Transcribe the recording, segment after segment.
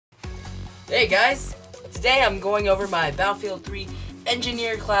Hey guys, today I'm going over my Battlefield 3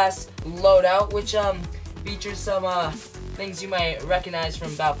 Engineer class loadout, which features some things you might recognize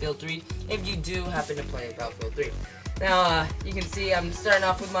from Battlefield 3 if you do happen to play Battlefield 3. Now you can see I'm starting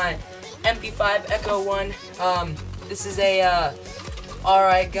off with my MP5 Echo 1. This is a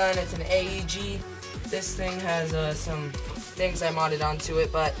RI gun. It's an AEG. This thing has some things I modded onto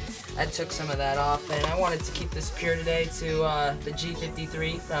it, but I took some of that off, and I wanted to keep this pure today to the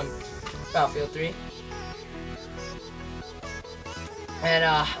G53 from Battlefield 3. And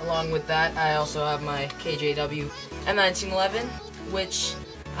along with that, I also have my KJW M1911, which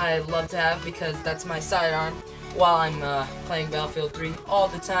I love to have because that's my sidearm while I'm playing Battlefield 3 all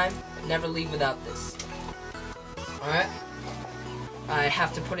the time. Never leave without this. Alright. I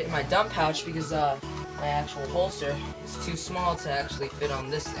have to put it in my dump pouch because my actual holster is too small to actually fit on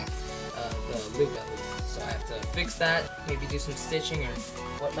this thing, the loop at least. So I have to fix that, maybe do some stitching or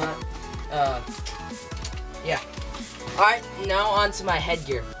whatnot. Yeah. Alright, now on to my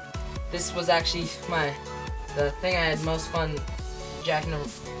headgear. This was actually the thing I had most fun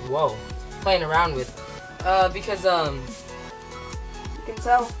playing around with. Because you can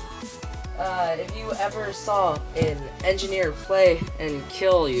tell, if you ever saw an engineer play and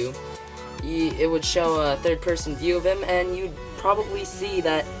kill you, it would show a third-person view of him, and you'd probably see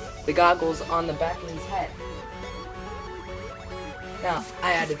that the goggles on the back of his head. Now,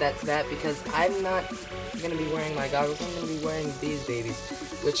 I added that to that because I'm not going to be wearing my goggles. I'm going to be wearing these babies,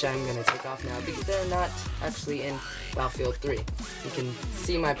 which I'm going to take off now because they're not actually in Battlefield 3. You can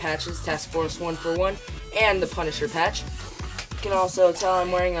see my patches, Task Force 141 and the Punisher patch. You can also tell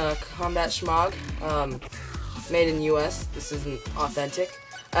I'm wearing a Combat Schmog, made in the US. This isn't authentic.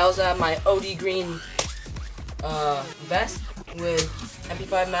 I also have my OD green vest with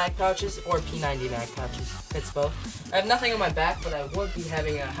MP5 mag pouches or P90 mag pouches. Fits both. I have nothing on my back, but I would be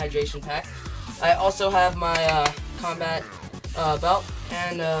having a hydration pack. I also have my combat belt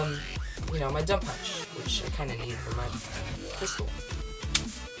and my dump pouch, which I kind of need for my pistol.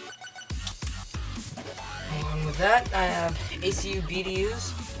 Along with that, I have ACU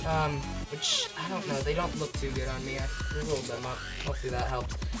BDUs, which I don't know, they don't look too good on me. I rolled them up. Hopefully that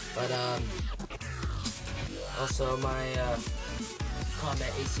helps. But also my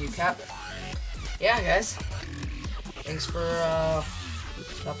combat ACU cap. Yeah, guys. Thanks for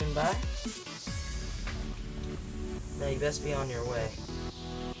stopping by. Now you best be on your way.